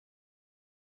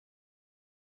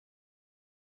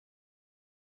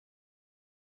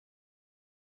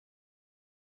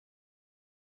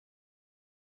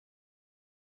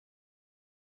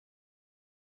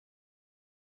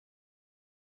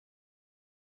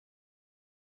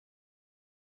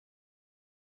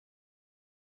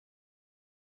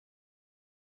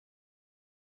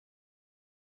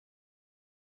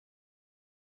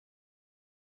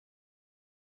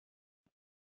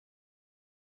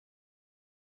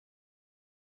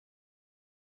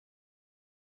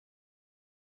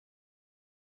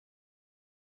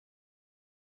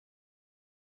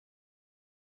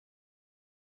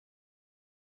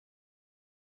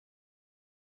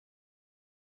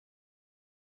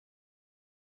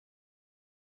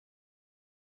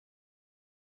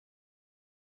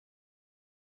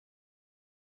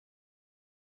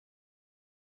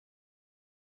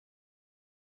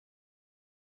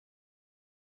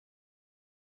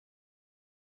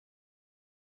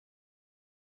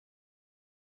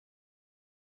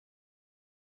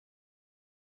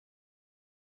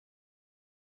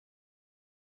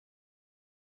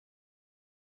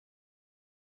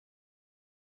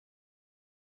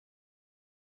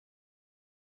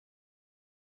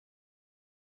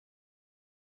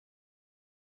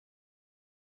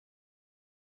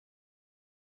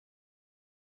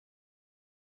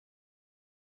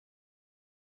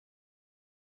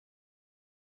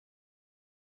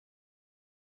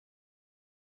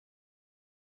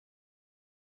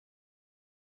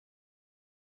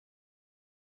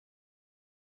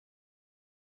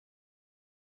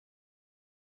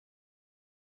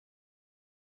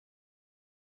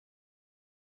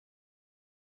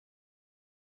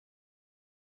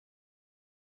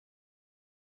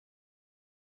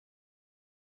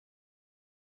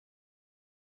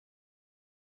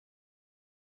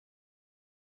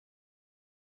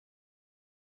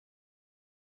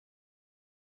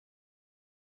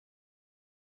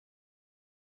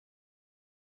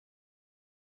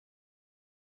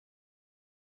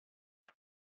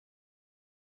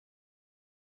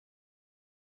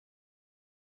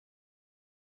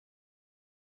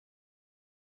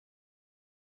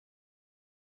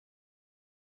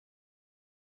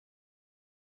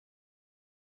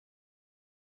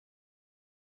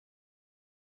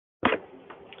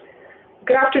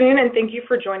Good afternoon, and thank you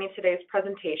for joining today's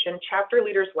presentation, Chapter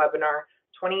Leaders Webinar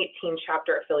 2018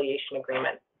 Chapter Affiliation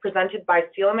Agreement, presented by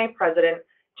CLMA President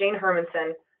Jane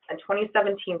Hermanson and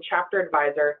 2017 Chapter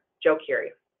Advisor Joe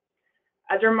Curie.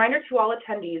 As a reminder to all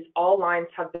attendees, all lines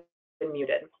have been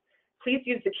muted. Please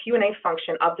use the Q&A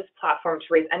function of this platform to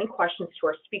raise any questions to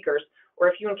our speakers or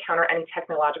if you encounter any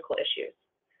technological issues.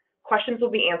 Questions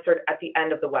will be answered at the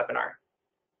end of the webinar.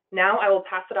 Now I will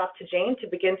pass it off to Jane to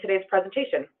begin today's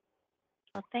presentation.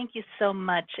 Well, thank you so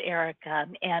much, Erica,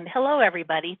 and hello,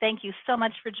 everybody. Thank you so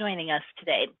much for joining us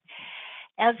today.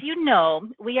 As you know,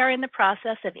 we are in the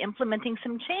process of implementing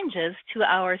some changes to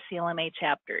our CLMA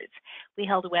chapters. We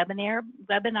held a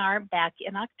webinar back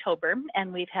in October,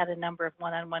 and we've had a number of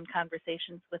one-on-one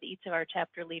conversations with each of our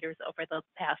chapter leaders over the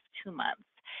past 2 months.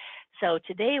 So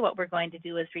today what we're going to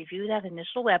do is review that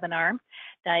initial webinar,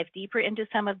 dive deeper into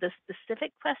some of the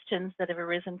specific questions that have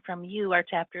arisen from you, our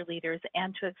chapter leaders,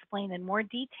 and to explain in more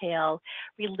detail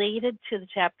related to the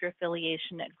chapter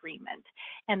affiliation agreement.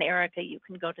 And Erica, you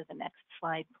can go to the next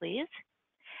slide, please.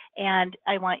 And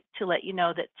I want to let you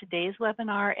know that today's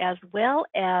webinar, as well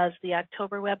as the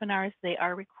October webinars, they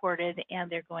are recorded and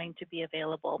they're going to be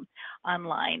available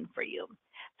online for you.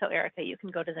 So Erica, you can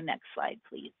go to the next slide,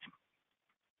 please.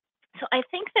 So I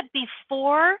think that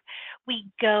before we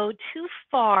go too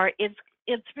far,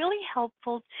 it's really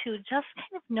helpful to just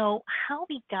kind of know how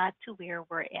we got to where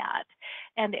we're at.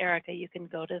 And Erica, you can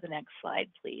go to the next slide,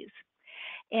 please.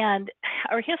 And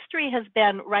our history has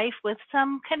been rife with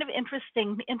some kind of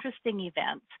interesting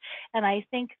events. And I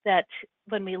think that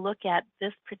when we look at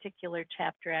this particular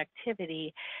chapter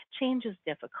activity, change is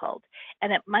difficult.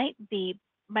 And it might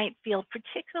feel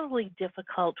particularly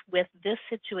difficult with this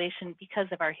situation because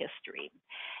of our history.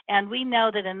 And we know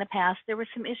that in the past, there were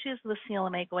some issues with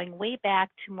CLMA going way back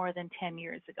to more than 10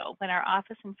 years ago when our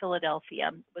office in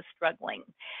Philadelphia was struggling.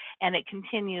 And it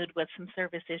continued with some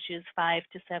service issues 5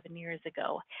 to 7 years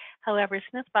ago. However,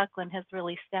 Smith-Buckland has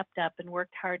really stepped up and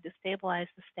worked hard to stabilize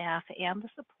the staff and the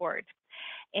support.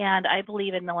 And I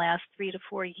believe in the last 3 to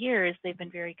 4 years, they've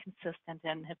been very consistent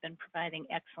and have been providing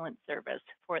excellent service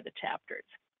for the chapters.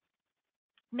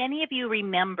 Many of you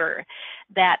remember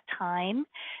that time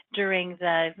during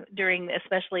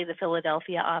especially the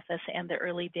Philadelphia office and the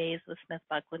early days with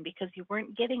Smith-Buckland, because you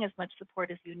weren't getting as much support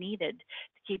as you needed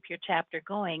to keep your chapter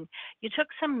going. You took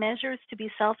some measures to be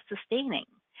self-sustaining.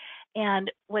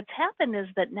 And what's happened is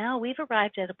that now we've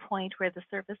arrived at a point where the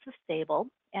service is stable,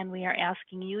 and we are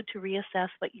asking you to reassess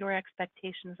what your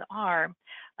expectations are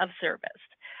of service.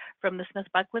 From the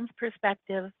Smith-Buckland's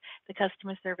perspective, the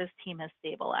customer service team has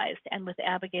stabilized, and with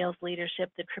Abigail's leadership,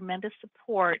 the tremendous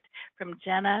support from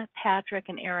Jenna, Patrick,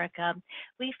 and Erica,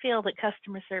 we feel that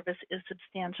customer service is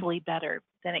substantially better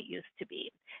than it used to be.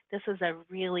 This is a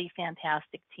really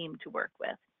fantastic team to work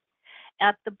with.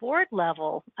 At the board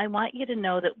level, I want you to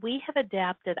know that we have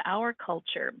adapted our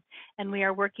culture and we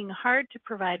are working hard to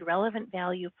provide relevant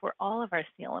value for all of our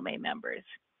CLMA members.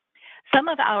 Some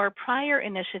of our prior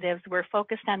initiatives were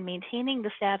focused on maintaining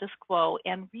the status quo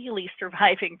and really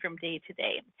surviving from day to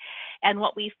day. And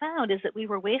what we found is that we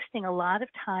were wasting a lot of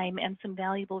time and some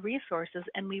valuable resources,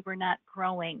 and we were not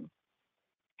growing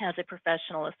as a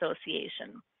professional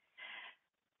association.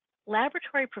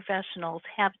 Laboratory professionals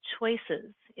have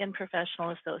choices in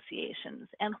professional associations,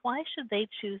 and why should they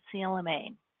choose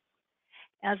CLMA?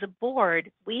 As a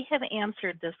board, we have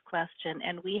answered this question,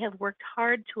 and we have worked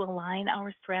hard to align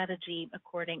our strategy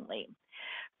accordingly.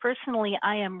 Personally,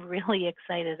 I am really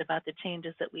excited about the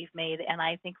changes that we've made, and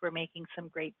I think we're making some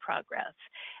great progress.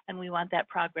 And we want that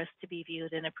progress to be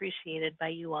viewed and appreciated by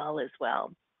you all as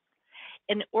well.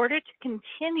 In order to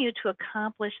continue to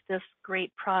accomplish this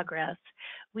great progress,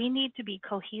 we need to be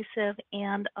cohesive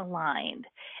and aligned.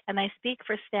 And I speak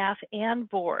for staff and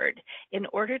board. In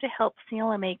order to help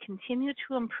CLMA continue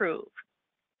to improve,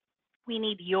 we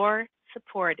need your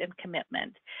support and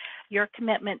commitment. Your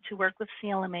commitment to work with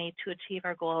CLMA to achieve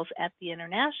our goals at the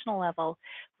international level,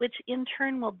 which in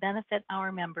turn will benefit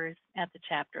our members at the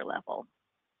chapter level.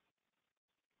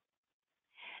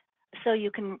 So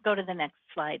you can go to the next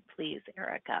slide, please,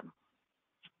 Erica.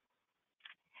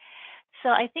 So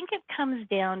I think it comes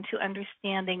down to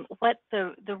understanding what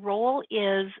the role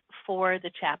is for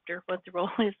the chapter, what the role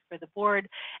is for the board,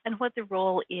 and what the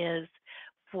role is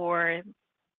for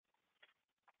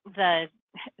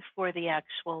the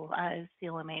actual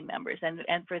CLMA members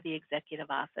and for the executive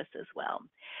office as well.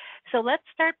 So let's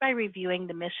start by reviewing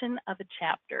the mission of a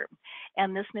chapter.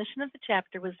 And this mission of the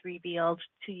chapter was revealed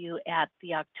to you at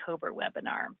the October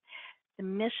webinar. The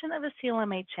mission of a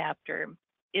CLMA chapter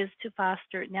is to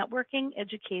foster networking,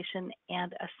 education,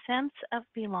 and a sense of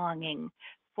belonging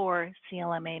for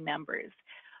CLMA members.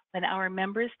 When our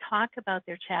members talk about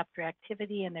their chapter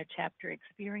activity and their chapter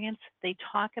experience, they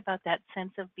talk about that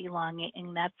sense of belonging,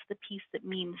 and that's the piece that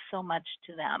means so much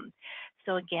to them.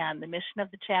 So again, the mission of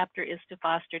the chapter is to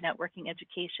foster networking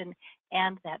education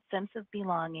and that sense of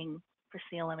belonging for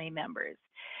CLMA members.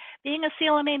 Being a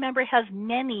CLMA member has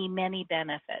many, many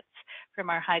benefits, from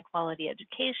our high quality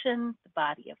education, the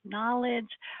body of knowledge,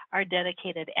 our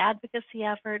dedicated advocacy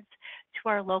efforts, to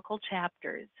our local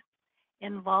chapters.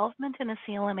 Involvement in a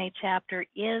CLMA chapter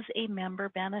is a member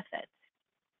benefit.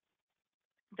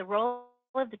 The role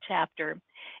of the chapter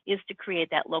is to create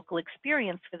that local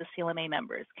experience for the CLMA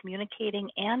members, communicating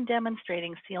and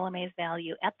demonstrating CLMA's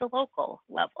value at the local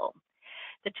level.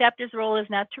 The chapter's role is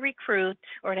not to recruit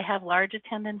or to have large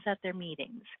attendance at their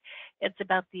meetings. It's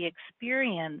about the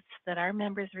experience that our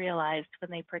members realized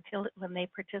when they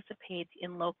participate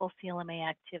in local CLMA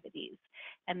activities,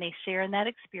 and they share in that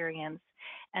experience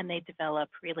and they develop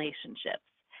relationships.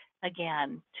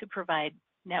 Again, to provide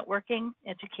networking,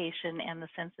 education, and the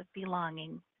sense of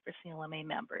belonging for CLMA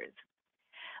members.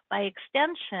 By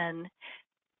extension,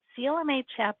 CLMA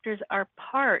chapters are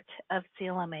part of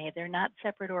CLMA. They're not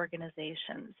separate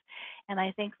organizations. And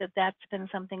I think that that's been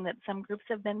something that some groups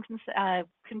have been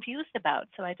confused about.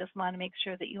 So I just want to make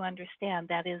sure that you understand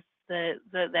that is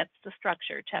that's the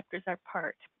structure. Chapters are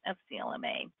part of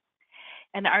CLMA.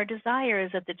 And our desire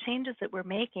is that the changes that we're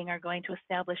making are going to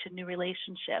establish a new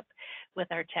relationship with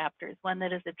our chapters, one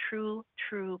that is a true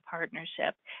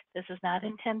partnership. This is not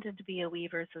intended to be a we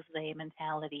versus they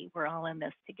mentality. We're all in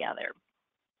this together.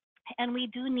 And we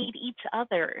do need each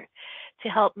other to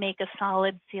help make a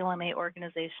solid CLMA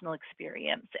organizational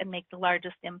experience and make the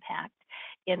largest impact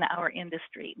in our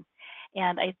industry.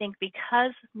 And I think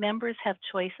because members have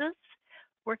choices,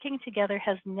 working together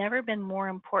has never been more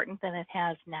important than it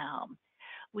has now.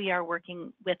 We are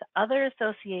working with other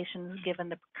associations given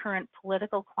the current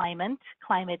political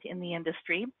climate in the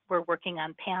industry. We're working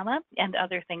on PAMA and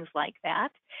other things like that.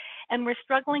 And we're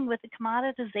struggling with the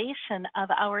commoditization of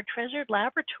our treasured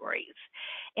laboratories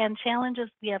and challenges.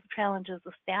 We have challenges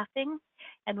with staffing,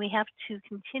 and we have to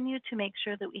continue to make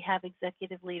sure that we have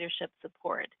executive leadership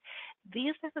support.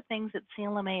 These are the things that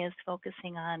CLMA is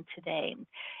focusing on today,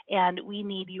 and we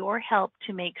need your help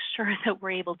to make sure that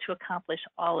we're able to accomplish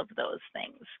all of those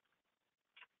things.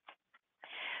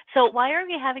 So why are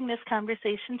we having this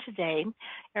conversation today?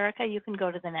 Erica, you can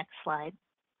go to the next slide.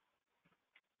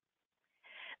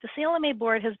 The CLMA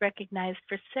board has recognized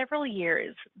for several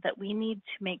years that we need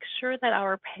to make sure that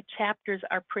our chapters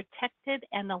are protected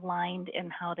and aligned in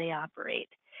how they operate.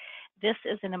 This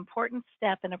is an important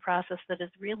step in a process that has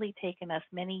really taken us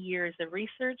many years of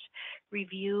research,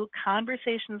 review,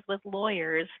 conversations with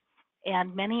lawyers,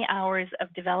 and many hours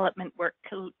of development work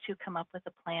to come up with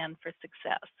a plan for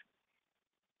success.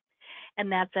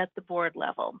 And that's at the board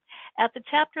level. At the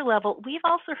chapter level, we've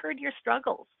also heard your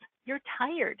struggles. You're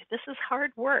tired. This is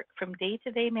hard work, from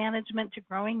day-to-day management to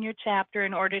growing your chapter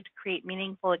in order to create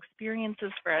meaningful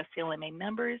experiences for our CLMA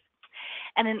members.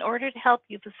 And in order to help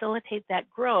you facilitate that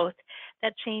growth,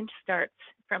 that change starts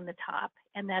from the top,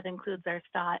 and that includes our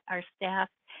staff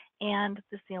and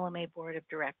the CLMA Board of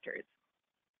Directors.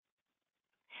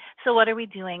 So what are we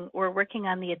doing? We're working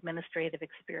on the administrative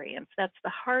experience. That's the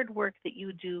hard work that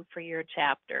you do for your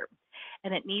chapter,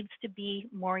 and it needs to be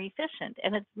more efficient.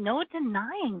 And it's no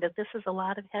denying that this is a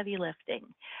lot of heavy lifting.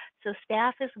 So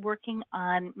staff is working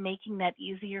on making that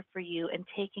easier for you and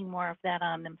taking more of that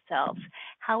on themselves.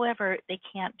 However, they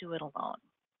can't do it alone.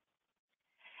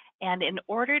 And in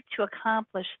order to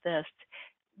accomplish this,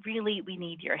 really, we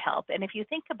need your help. And if you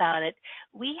think about it,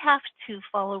 we have to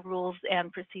follow rules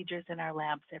and procedures in our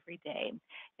labs every day.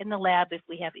 In the lab, if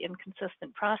we have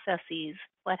inconsistent processes,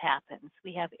 what happens?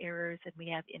 We have errors and we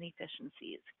have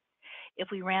inefficiencies. If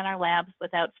we ran our labs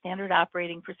without standard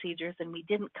operating procedures and we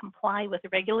didn't comply with the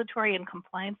regulatory and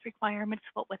compliance requirements,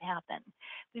 what would happen?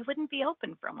 We wouldn't be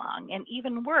open for long. And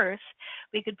even worse,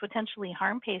 we could potentially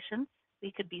harm patients,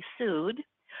 we could be sued,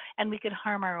 and we could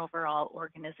harm our overall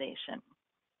organization.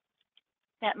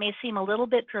 That may seem a little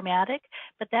bit dramatic,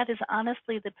 but that is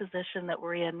honestly the position that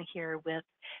we're in here with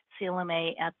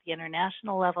CLMA at the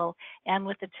international level and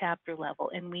with the chapter level.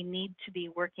 And we need to be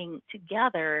working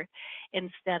together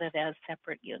instead of as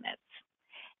separate units.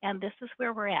 And this is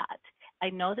where we're at.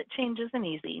 I know that change isn't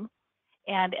easy.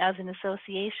 And as an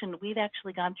association, we've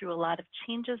actually gone through a lot of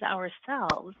changes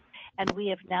ourselves, and we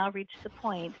have now reached the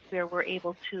point where we're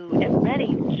able to and ready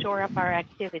to shore up our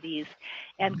activities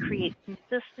and create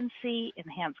consistency,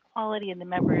 enhance quality in the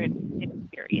member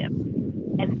experience.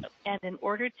 And in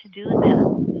order to do that,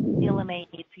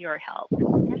 CLMA needs your help,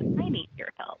 and I need your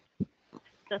help.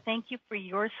 So thank you for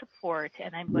your support,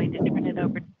 and I'm going to turn it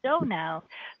over to Joe now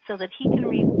so that he can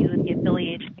review the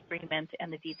affiliation agreement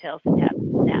and the details attached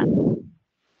to that.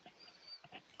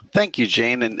 Thank you,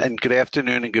 Jane, and good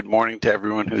afternoon and good morning to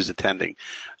everyone who's attending.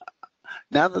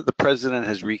 Now that the President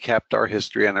has recapped our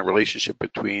history and the relationship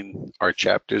between our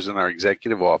chapters and our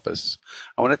executive office,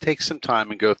 I want to take some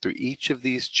time and go through each of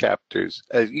these chapters,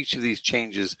 each of these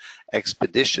changes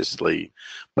expeditiously,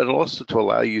 but also to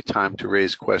allow you time to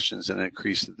raise questions and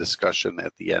increase the discussion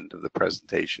at the end of the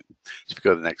presentation. So if you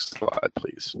go to the next slide,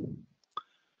 please.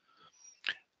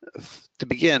 To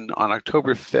begin, on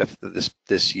October 5th of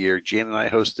this year, Jan and I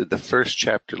hosted the first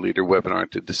chapter leader webinar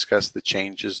to discuss the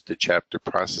changes to chapter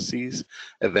processes,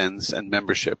 events, and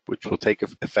membership, which will take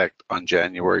effect on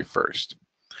January 1st.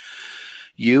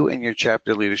 You and your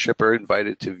chapter leadership are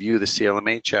invited to view the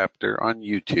CLMA chapter on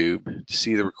YouTube to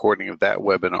see the recording of that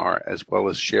webinar, as well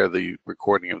as share the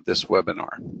recording of this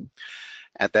webinar.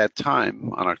 At that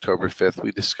time, on October 5th,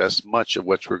 we discussed much of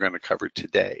what we're going to cover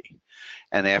today.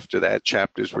 And after that,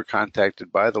 chapters were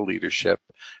contacted by the leadership,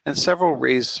 and several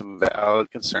raised some valid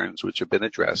concerns which have been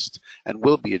addressed and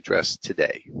will be addressed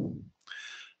today.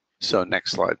 So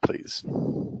next slide, please.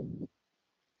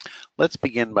 Let's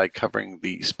begin by covering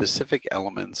the specific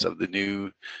elements of the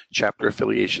new chapter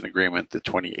affiliation agreement, the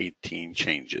 2018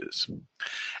 changes.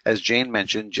 As Jane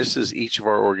mentioned, just as each of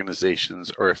our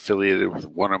organizations are affiliated with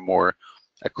one or more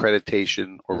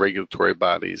accreditation or regulatory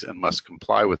bodies and must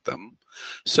comply with them,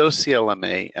 so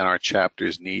CLMA and our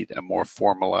chapters need a more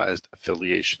formalized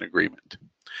affiliation agreement.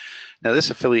 Now, this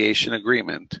affiliation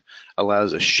agreement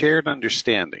allows a shared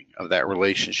understanding of that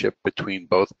relationship between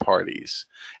both parties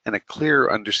and a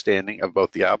clearer understanding of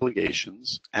both the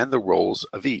obligations and the roles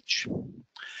of each.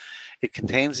 It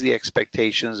contains the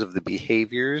expectations of the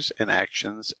behaviors and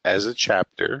actions as a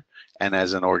chapter and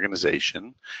as an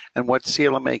organization, and what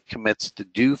CLMA commits to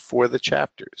do for the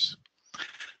chapters.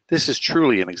 This is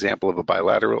truly an example of a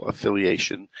bilateral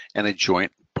affiliation and a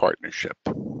joint partnership.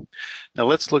 Now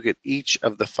let's look at each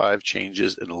of the 5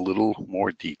 changes in a little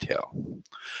more detail.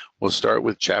 We'll start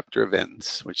with chapter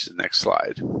events, which is the next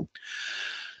slide.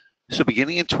 So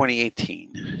beginning in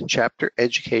 2018, chapter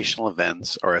educational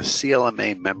events are a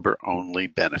CLMA member-only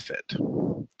benefit.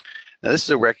 Now this is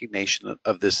a recognition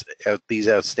of these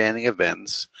outstanding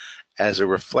events as a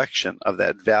reflection of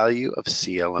that value of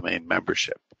CLMA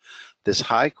membership. This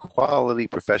high-quality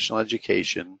professional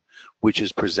education, which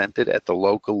is presented at the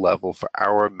local level for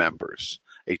our members,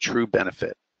 a true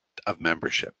benefit of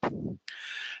membership.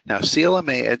 Now,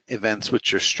 CLMA events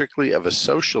which are strictly of a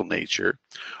social nature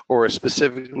or are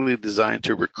specifically designed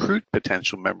to recruit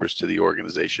potential members to the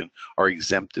organization are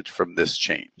exempted from this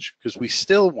change, because we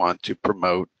still want to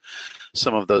promote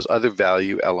some of those other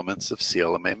value elements of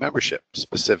CLMA membership,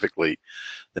 specifically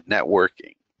the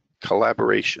networking,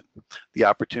 collaboration, the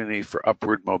opportunity for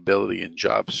upward mobility and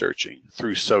job searching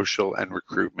through social and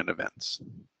recruitment events.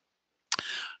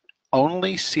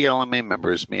 Only CLMA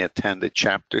members may attend a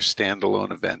chapter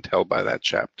standalone event held by that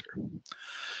chapter.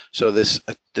 So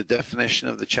the definition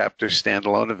of the chapter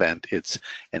standalone event, it's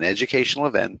an educational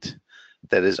event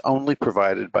that is only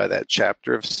provided by that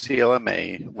chapter of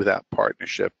CLMA without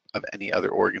partnership of any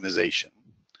other organization.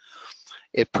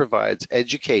 It provides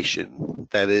education,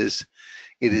 that is,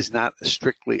 it is not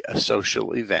strictly a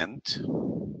social event.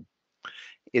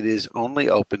 It is only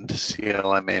open to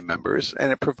CLMA members,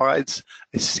 and it provides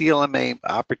a CLMA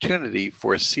opportunity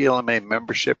for a CLMA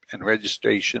membership and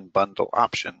registration bundle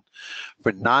option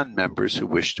for non-members who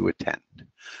wish to attend.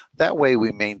 That way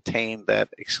we maintain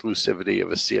that exclusivity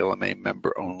of a CLMA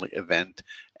member-only event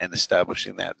and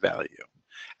establishing that value.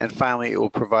 And finally, it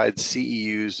will provide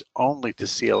CEUs only to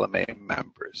CLMA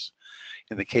members.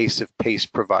 In the case of PACE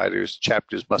providers,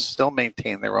 chapters must still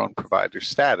maintain their own provider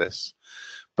status,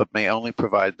 but may only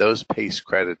provide those PACE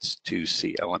credits to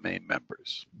CLMA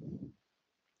members.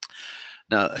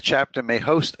 Now, a chapter may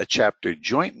host a chapter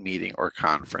joint meeting or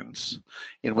conference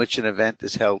in which an event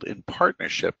is held in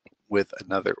partnership with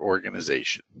another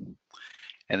organization.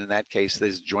 And in that case,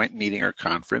 this joint meeting or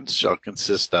conference shall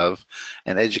consist of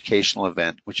an educational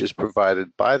event which is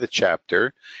provided by the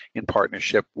chapter in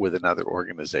partnership with another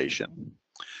organization,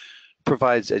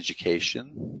 provides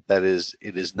education, that is,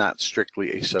 it is not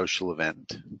strictly a social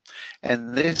event,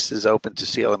 and this is open to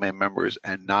CLMA members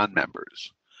and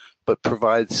non-members, but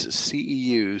provides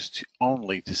CEUs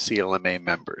only to CLMA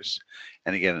members.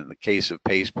 And again, in the case of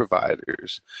PACE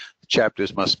providers, the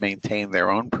chapters must maintain their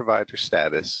own provider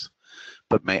status,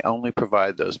 but may only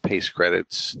provide those PACE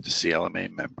credits to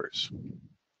CLMA members.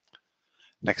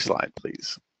 Next slide,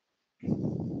 please.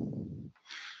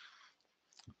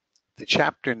 The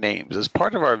chapter names. As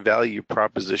part of our value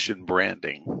proposition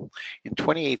branding, in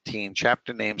 2018,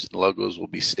 chapter names and logos will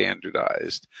be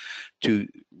standardized to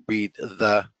read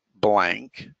the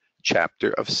blank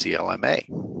chapter of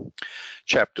CLMA.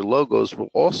 Chapter logos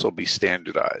will also be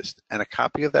standardized, and a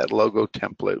copy of that logo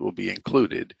template will be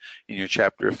included in your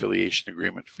chapter affiliation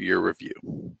agreement for your review.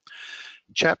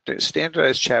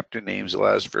 Standardized chapter names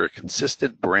allows for a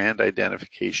consistent brand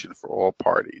identification for all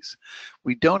parties.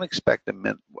 We don't expect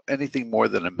anything more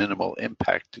than a minimal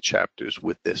impact to chapters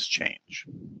with this change.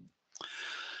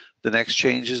 The next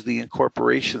change is the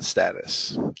incorporation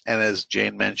status. And as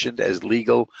Jane mentioned, as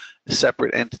legal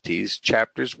separate entities,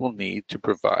 chapters will need to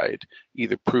provide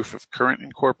either proof of current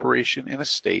incorporation in a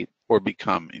state or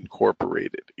become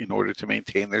incorporated in order to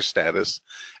maintain their status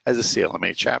as a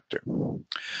CLMA chapter.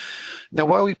 Now,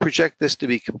 while we project this to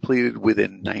be completed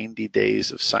within 90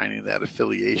 days of signing that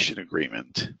affiliation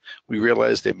agreement, we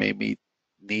realize there may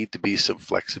need to be some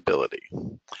flexibility.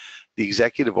 The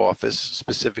executive office,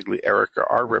 specifically Erica,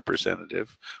 our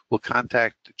representative, will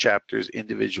contact chapters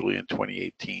individually in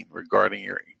 2018 regarding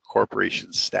your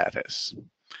incorporation status.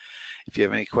 If you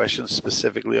have any questions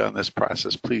specifically on this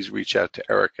process, please reach out to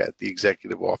Erica at the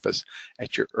executive office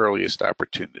at your earliest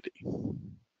opportunity.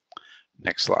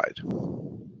 Next slide.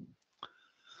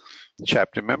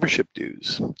 Chapter membership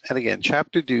dues. And again,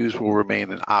 chapter dues will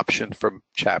remain an option for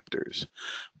chapters,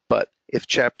 but if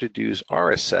chapter dues are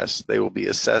assessed, they will be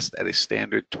assessed at a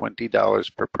standard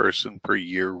 $20 per person per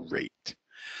year rate,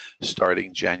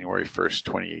 starting January 1st,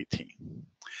 2018.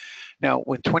 Now,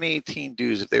 when 2018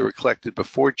 dues, if they were collected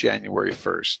before January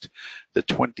 1st, the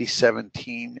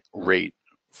 2017 rate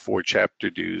for chapter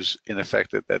dues in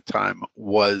effect at that time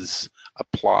was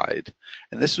applied.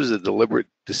 And this was a deliberate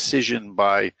decision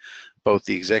by both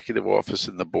the executive office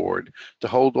and the board to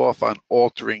hold off on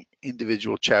altering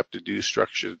individual chapter due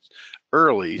structures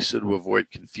early so to avoid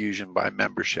confusion by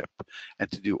membership and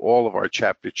to do all of our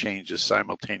chapter changes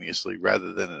simultaneously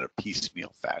rather than in a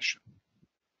piecemeal fashion.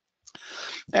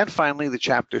 And finally, the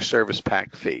chapter service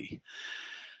pack fee.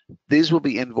 These will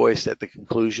be invoiced at the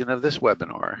conclusion of this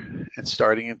webinar, and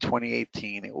starting in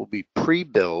 2018, it will be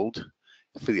pre-billed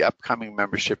for the upcoming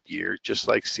membership year, just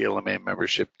like CLMA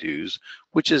membership dues,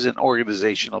 which is an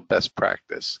organizational best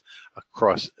practice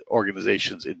across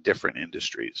organizations in different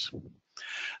industries.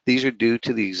 These are due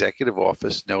to the executive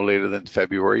office no later than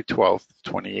February 12th,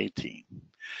 2018.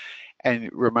 And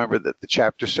remember that the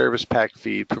chapter service pack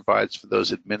fee provides for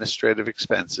those administrative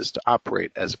expenses to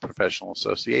operate as a professional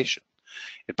association.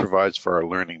 It provides for our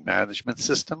learning management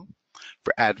system,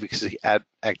 for advocacy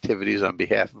activities on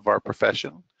behalf of our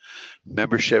profession,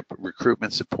 membership,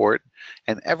 recruitment support,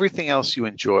 and everything else you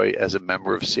enjoy as a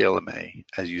member of CLMA,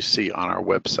 as you see on our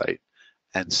website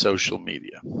and social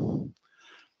media.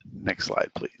 Next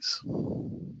slide, please.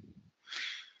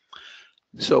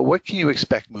 So what can you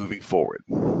expect moving forward?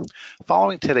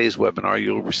 Following today's webinar,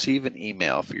 you'll receive an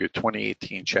email for your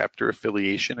 2018 chapter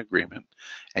affiliation agreement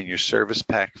and your service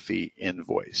pack fee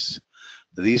invoice.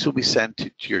 These will be sent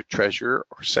to your treasurer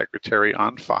or secretary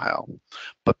on file,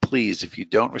 but please, if you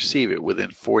don't receive it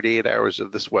within 48 hours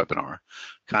of this webinar,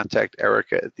 contact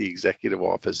Erica at the executive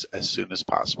office as soon as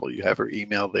possible. You have her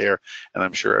email there, and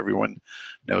I'm sure everyone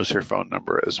knows her phone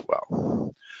number as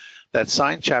well. That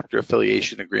signed chapter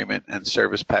affiliation agreement and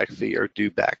service pack fee are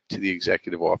due back to the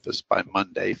executive office by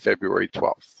Monday, February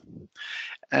 12th.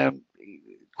 And the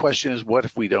question is, what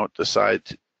if we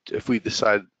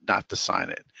decide not to sign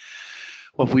it?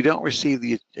 Well, if we don't receive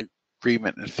the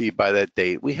agreement and fee by that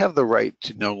date, we have the right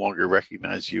to no longer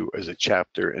recognize you as a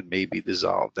chapter and may be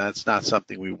dissolved. And that's not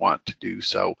something we want to do.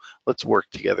 So let's work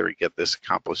together and get this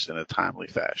accomplished in a timely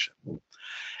fashion.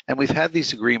 And we've had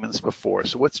these agreements before.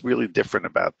 So what's really different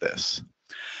about this?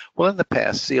 Well, in the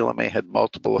past, CLMA had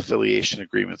multiple affiliation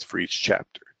agreements for each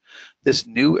chapter. This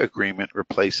new agreement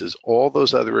replaces all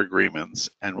those other agreements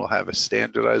and will have a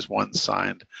standardized one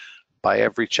signed by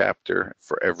every chapter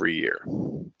for every year.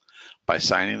 By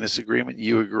signing this agreement,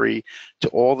 you agree to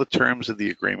all the terms of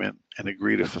the agreement and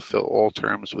agree to fulfill all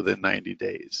terms within 90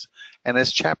 days. And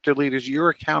as chapter leaders, you're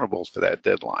accountable for that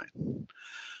deadline.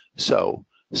 So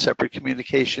separate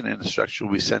communication and instruction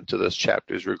will be sent to those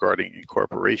chapters regarding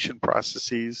incorporation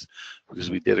processes,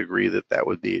 because we did agree that that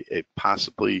would be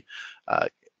possibly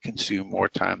consume more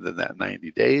time than that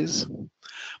 90 days.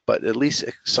 But at least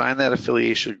sign that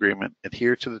affiliation agreement,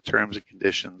 adhere to the terms and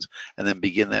conditions, and then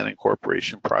begin that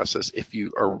incorporation process if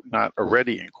you are not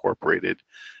already incorporated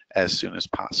as soon as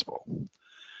possible.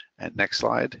 And next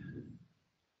slide.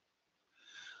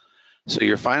 So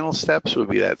your final steps would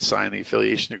be that sign the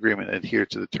affiliation agreement, adhere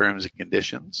to the terms and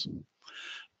conditions.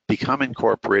 become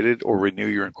incorporated or renew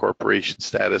your incorporation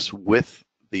status with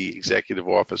the executive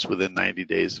office within 90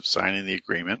 days of signing the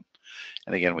agreement.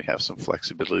 And again, we have some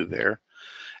flexibility there.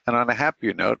 And on a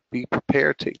happier note, be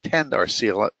prepared to attend our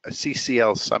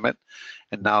CCL Summit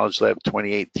and Knowledge Lab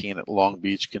 2018 at Long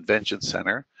Beach Convention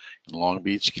Center in Long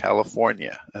Beach,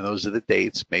 California. And those are the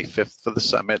dates, May 5th for the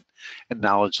summit, and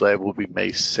Knowledge Lab will be May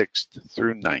 6th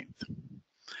through 9th.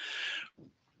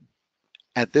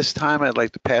 At this time, I'd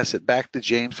like to pass it back to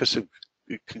Jane for some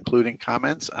concluding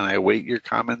comments, and I await your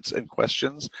comments and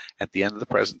questions at the end of the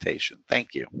presentation.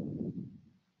 Thank you.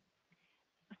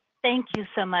 Thank you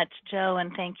so much, Joe,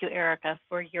 and thank you, Erica,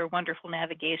 for your wonderful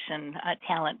navigation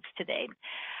talents today.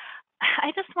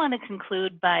 I just want to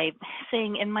conclude by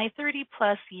saying in my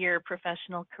 30-plus year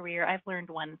professional career, I've learned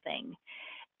one thing.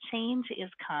 Change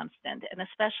is constant, and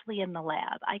especially in the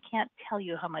lab. I can't tell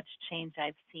you how much change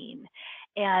I've seen.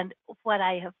 And what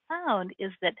I have found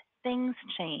is that things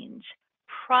change,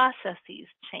 processes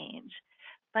change,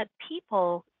 but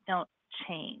people don't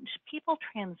change. People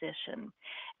transition.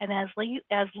 And as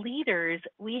leaders,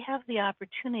 we have the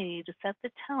opportunity to set the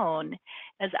tone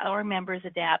as our members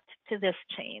adapt to this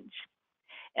change.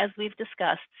 As we've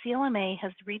discussed, CLMA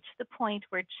has reached the point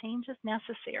where change is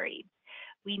necessary.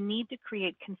 We need to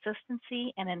create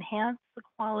consistency and enhance the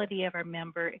quality of our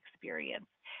member experience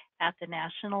at the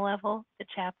national level, the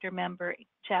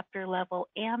chapter level,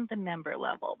 and the member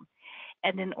level.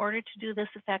 And in order to do this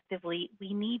effectively,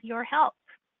 we need your help.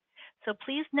 So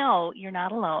please know you're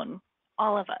not alone.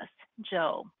 All of us,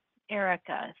 Joe,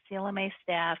 Erica, CLMA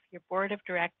staff, your board of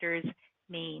directors,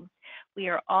 me, we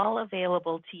are all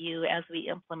available to you as we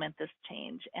implement this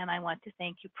change. And I want to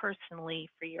thank you personally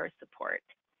for your support.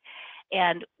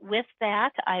 And with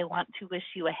that, I want to wish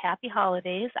you a happy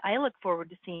holidays. I look forward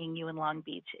to seeing you in Long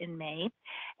Beach in May.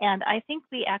 And I think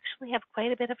we actually have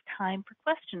quite a bit of time for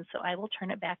questions, so I will turn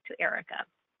it back to Erica.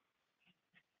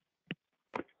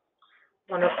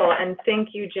 Wonderful, and thank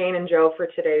you, Jane and Joe, for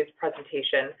today's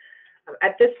presentation.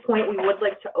 At this point, we would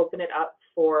like to open it up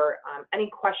for any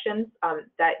questions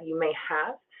that you may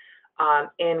have.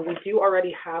 And we do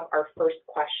already have our first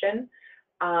question.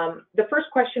 The first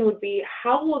question would be,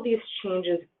 how will these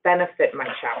changes benefit my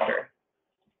chapter?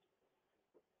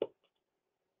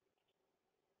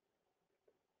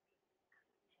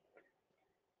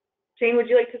 Jane, would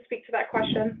you like to speak to that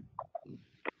question?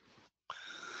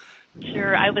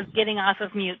 Sure, I was getting off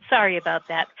of mute. Sorry about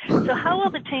that. So how will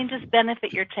the changes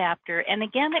benefit your chapter? And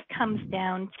again, it comes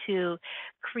down to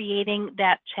creating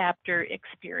that chapter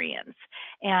experience.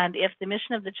 And if the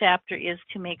mission of the chapter is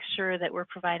to make sure that we're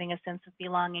providing a sense of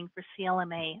belonging for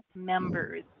CLMA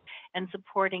members and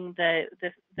supporting the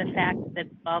fact that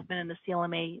involvement in the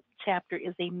CLMA chapter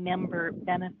is a member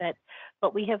benefit,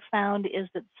 what we have found is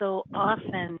that so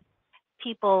often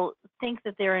people think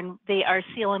that they are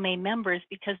CLMA members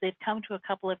because they've come to a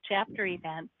couple of chapter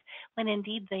events, when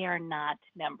indeed they are not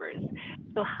members.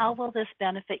 So how will this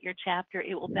benefit your chapter?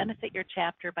 It will benefit your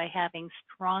chapter by having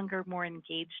stronger, more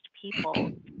engaged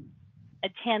people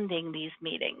attending these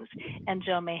meetings. And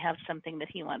Joe may have something that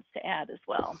he wants to add as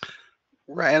well.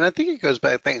 Right, and I think it goes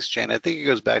back, thanks, Jane. I think it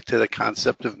goes back to the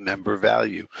concept of member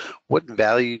value. What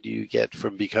value do you get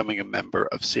from becoming a member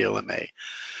of CLMA?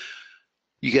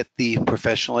 You get the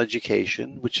professional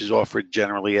education, which is offered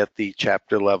generally at the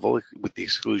chapter level with the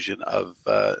exclusion of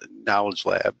Knowledge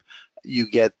Lab. You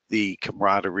get the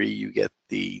camaraderie, you get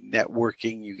the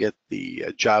networking, you get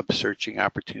the job searching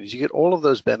opportunities. You get all of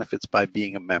those benefits by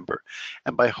being a member.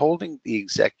 And by holding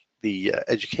the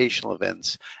educational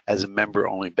events as a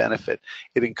member-only benefit,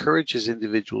 it encourages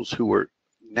individuals who are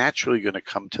naturally going to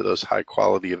come to those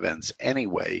high-quality events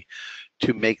anyway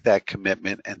to make that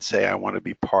commitment and say, I want to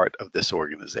be part of this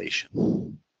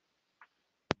organization.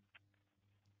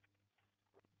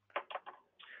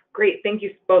 Great, thank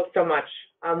you both so much.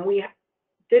 We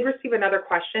did receive another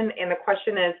question, and the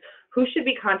question is, who should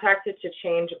be contacted to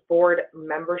change board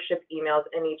membership emails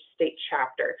in each state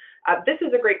chapter? This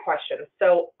is a great question.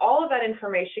 So all of that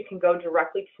information can go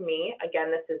directly to me.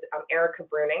 Again, this is Erica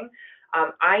Bruning.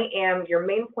 I am your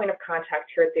main point of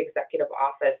contact here at the executive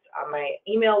office. My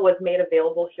email was made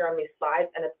available here on these slides,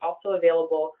 and it's also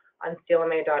available on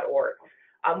clma.org.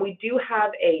 We do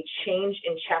have a change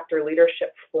in chapter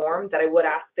leadership form that I would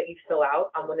ask that you fill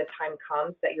out when the time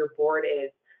comes that your board is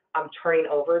turning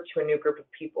over to a new group of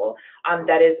people.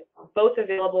 That is both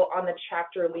available on the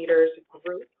chapter leaders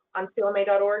group on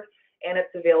clma.org, and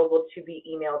it's available to be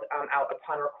emailed out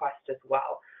upon request as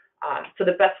well. So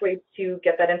the best way to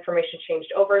get that information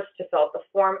changed over is to fill out the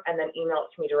form and then email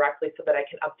it to me directly so that I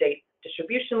can update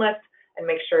distribution lists and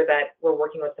make sure that we're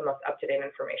working with the most up-to-date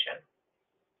information.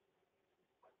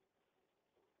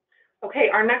 Okay,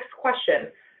 our next question.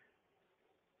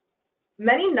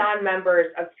 Many non-members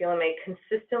of CLMA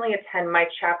consistently attend my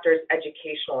chapter's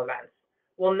educational events.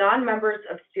 Will non-members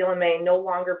of CLMA no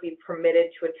longer be permitted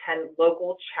to attend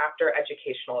local chapter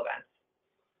educational events?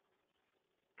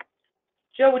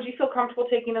 Joe, would you feel comfortable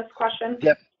taking this question?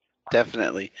 Yep.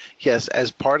 Definitely. Yes,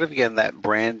 as part of, again, that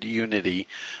brand unity,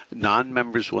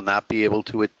 non-members will not be able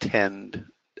to attend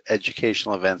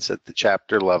educational events at the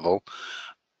chapter level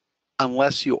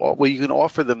unless you can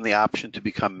offer them the option to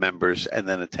become members and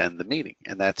then attend the meeting.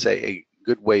 And that's a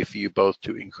good way for you both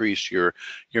to increase your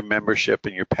membership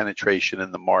and your penetration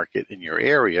in the market in your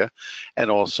area,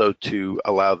 and also to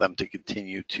allow them to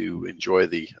continue to enjoy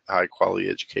the high quality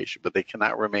education. But they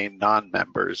cannot remain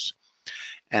non-members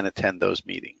and attend those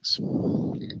meetings,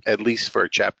 at least for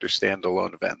chapter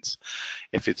standalone events.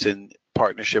 If it's in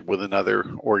partnership with another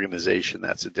organization,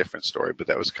 that's a different story, but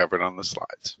that was covered on the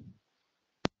slides.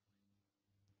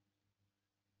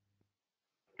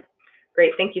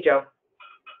 Great, thank you, Joe.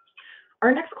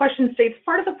 Our next question states,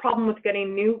 part of the problem with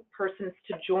getting new persons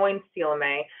to join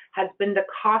CLMA has been the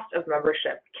cost of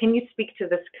membership. Can you speak to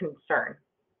this concern?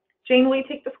 Jane, will you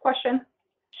take this question?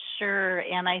 Sure,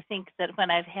 and I think that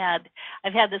when I've had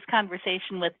this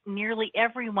conversation with nearly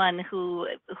everyone who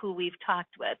we've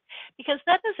talked with, because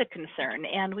that is a concern,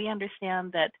 and we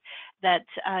understand that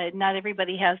not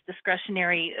everybody has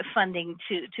discretionary funding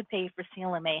to pay for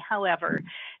CLMA. However,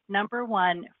 number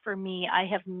one, for me, I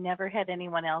have never had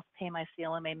anyone else pay my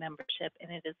CLMA membership,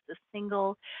 and it is the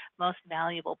single most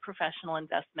valuable professional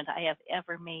investment I have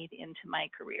ever made into my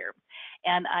career,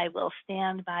 and I will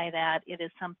stand by that. It is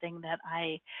something that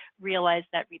I realize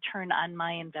that return on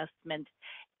my investment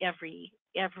every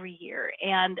year.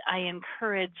 And I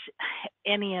encourage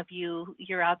any of you,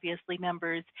 you're obviously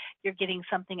members, you're getting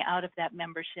something out of that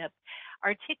membership.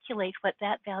 Articulate what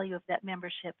that value of that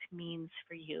membership means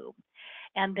for you.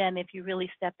 And then if you really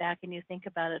step back and you think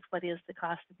about it, what is the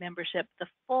cost of membership? The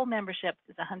full membership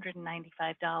is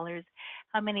 $195.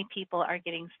 How many people are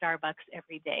getting Starbucks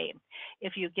every day?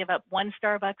 If you give up one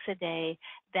Starbucks a day,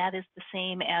 that is the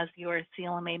same as your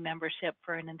CLMA membership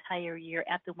for an entire year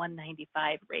at the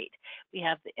 $195 rate. We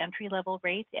have the entry level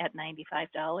rate at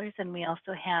 $95, and we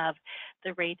also have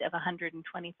the rate of $125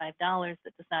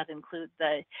 that does not include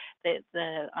the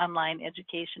online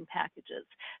education packages.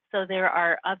 So there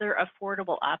are other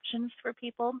affordable options for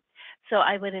people. So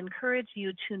I would encourage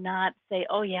you to not say,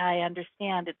 oh yeah, I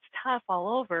understand it's tough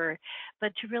all over,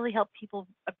 but to really help people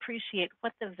appreciate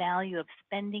what the value of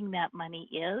spending that money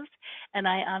is. And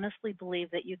I honestly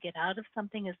believe that you get out of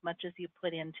something as much as you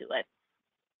put into it.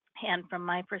 And from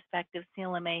my perspective,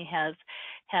 CLMA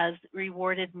has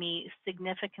rewarded me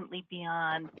significantly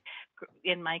beyond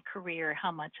in my career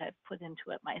how much I've put into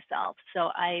it myself.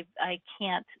 So I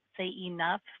can't say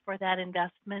enough for that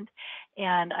investment.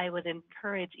 And I would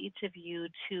encourage each of you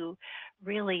to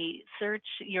really search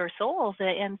your souls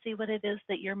and see what it is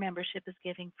that your membership is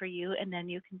giving for you. And then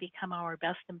you can become our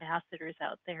best ambassadors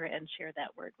out there and share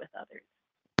that word with others.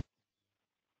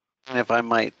 And if I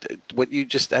might,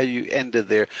 how you ended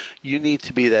there, you need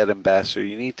to be that ambassador.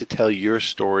 You need to tell your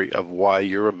story of why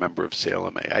you're a member of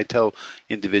CLMA. I tell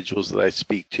individuals that I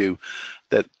speak to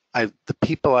that the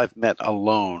people I've met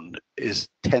alone is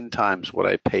 10 times what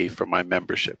I pay for my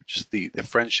membership. Just the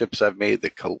friendships I've made,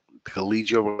 the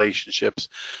collegial relationships,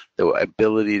 the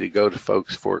ability to go to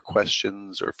folks for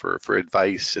questions or for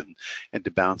advice and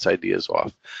to bounce ideas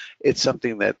off. It's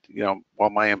something that,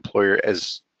 while my employer,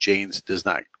 as Jane's, does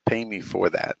not pay me for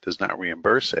that, does not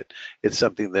reimburse it, it's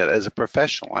something that as a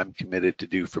professional I'm committed to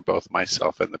do for both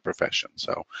myself and the profession.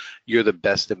 So you're the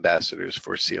best ambassadors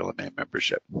for CLMA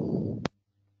membership.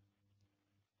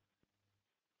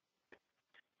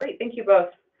 Great, thank you both.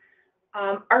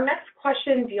 Our next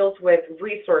question deals with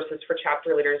resources for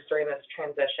chapter leaders during this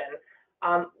transition.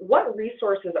 What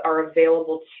resources are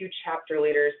available to chapter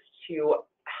leaders to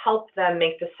help them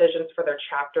make decisions for their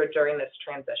chapter during this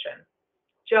transition?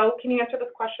 Joe, can you answer this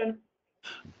question?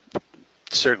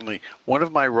 Certainly. One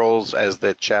of my roles as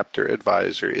the chapter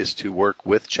advisor is to work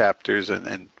with chapters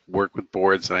and work with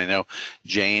boards. And I know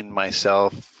Jane,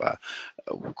 myself,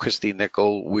 Christy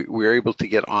Nickel, we're able to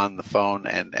get on the phone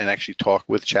and actually talk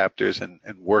with chapters and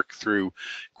work through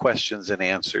questions and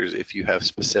answers if you have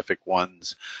specific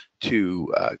ones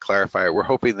to clarify. We're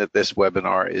hoping that this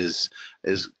webinar is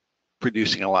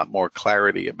producing a lot more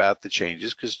clarity about the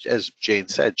changes, because as Jane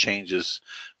said, change is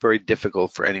very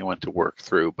difficult for anyone to work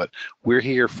through, but we're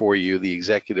here for you. The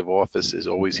executive office is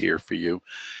always here for you.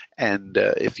 And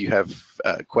if you have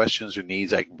questions or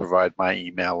needs, I can provide my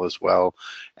email as well.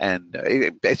 And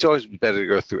it's always better to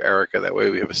go through Erica. That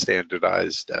way we have a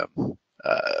standardized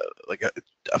like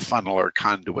a funnel or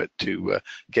conduit to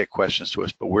get questions to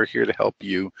us, but we're here to help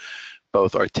you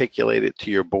both articulate it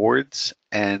to your boards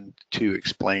and to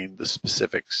explain the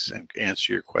specifics and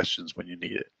answer your questions when you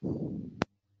need it.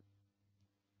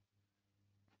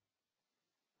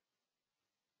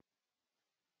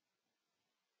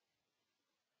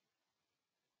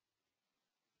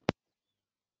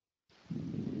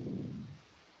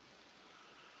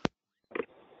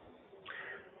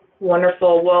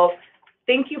 Wonderful. Well,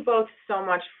 thank you both so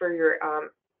much for your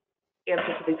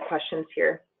answers to these questions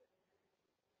here.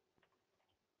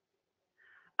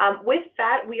 With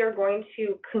that, we are going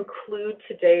to conclude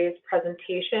today's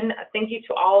presentation. Thank you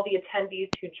to all the attendees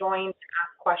who joined to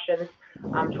ask questions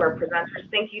to our presenters.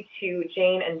 Thank you to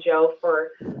Jane and Joe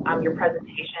for your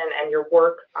presentation and your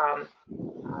work on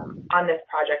this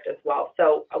project as well.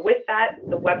 So with that,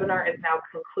 the webinar is now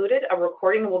concluded. A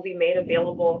recording will be made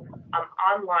available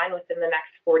online within the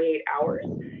next 48 hours.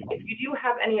 If you do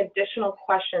have any additional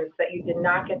questions that you did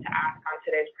not get to ask on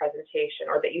today's presentation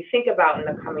or that you think about in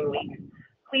the coming weeks,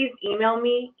 please email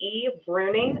me,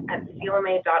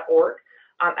 ebruning@clma.org,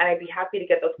 and I'd be happy to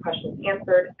get those questions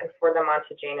answered and forward them on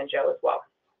to Jane and Joe as well.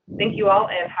 Thank you all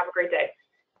and have a great day.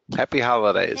 Happy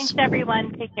holidays. Thanks,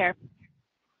 everyone. Take care.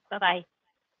 Bye-bye.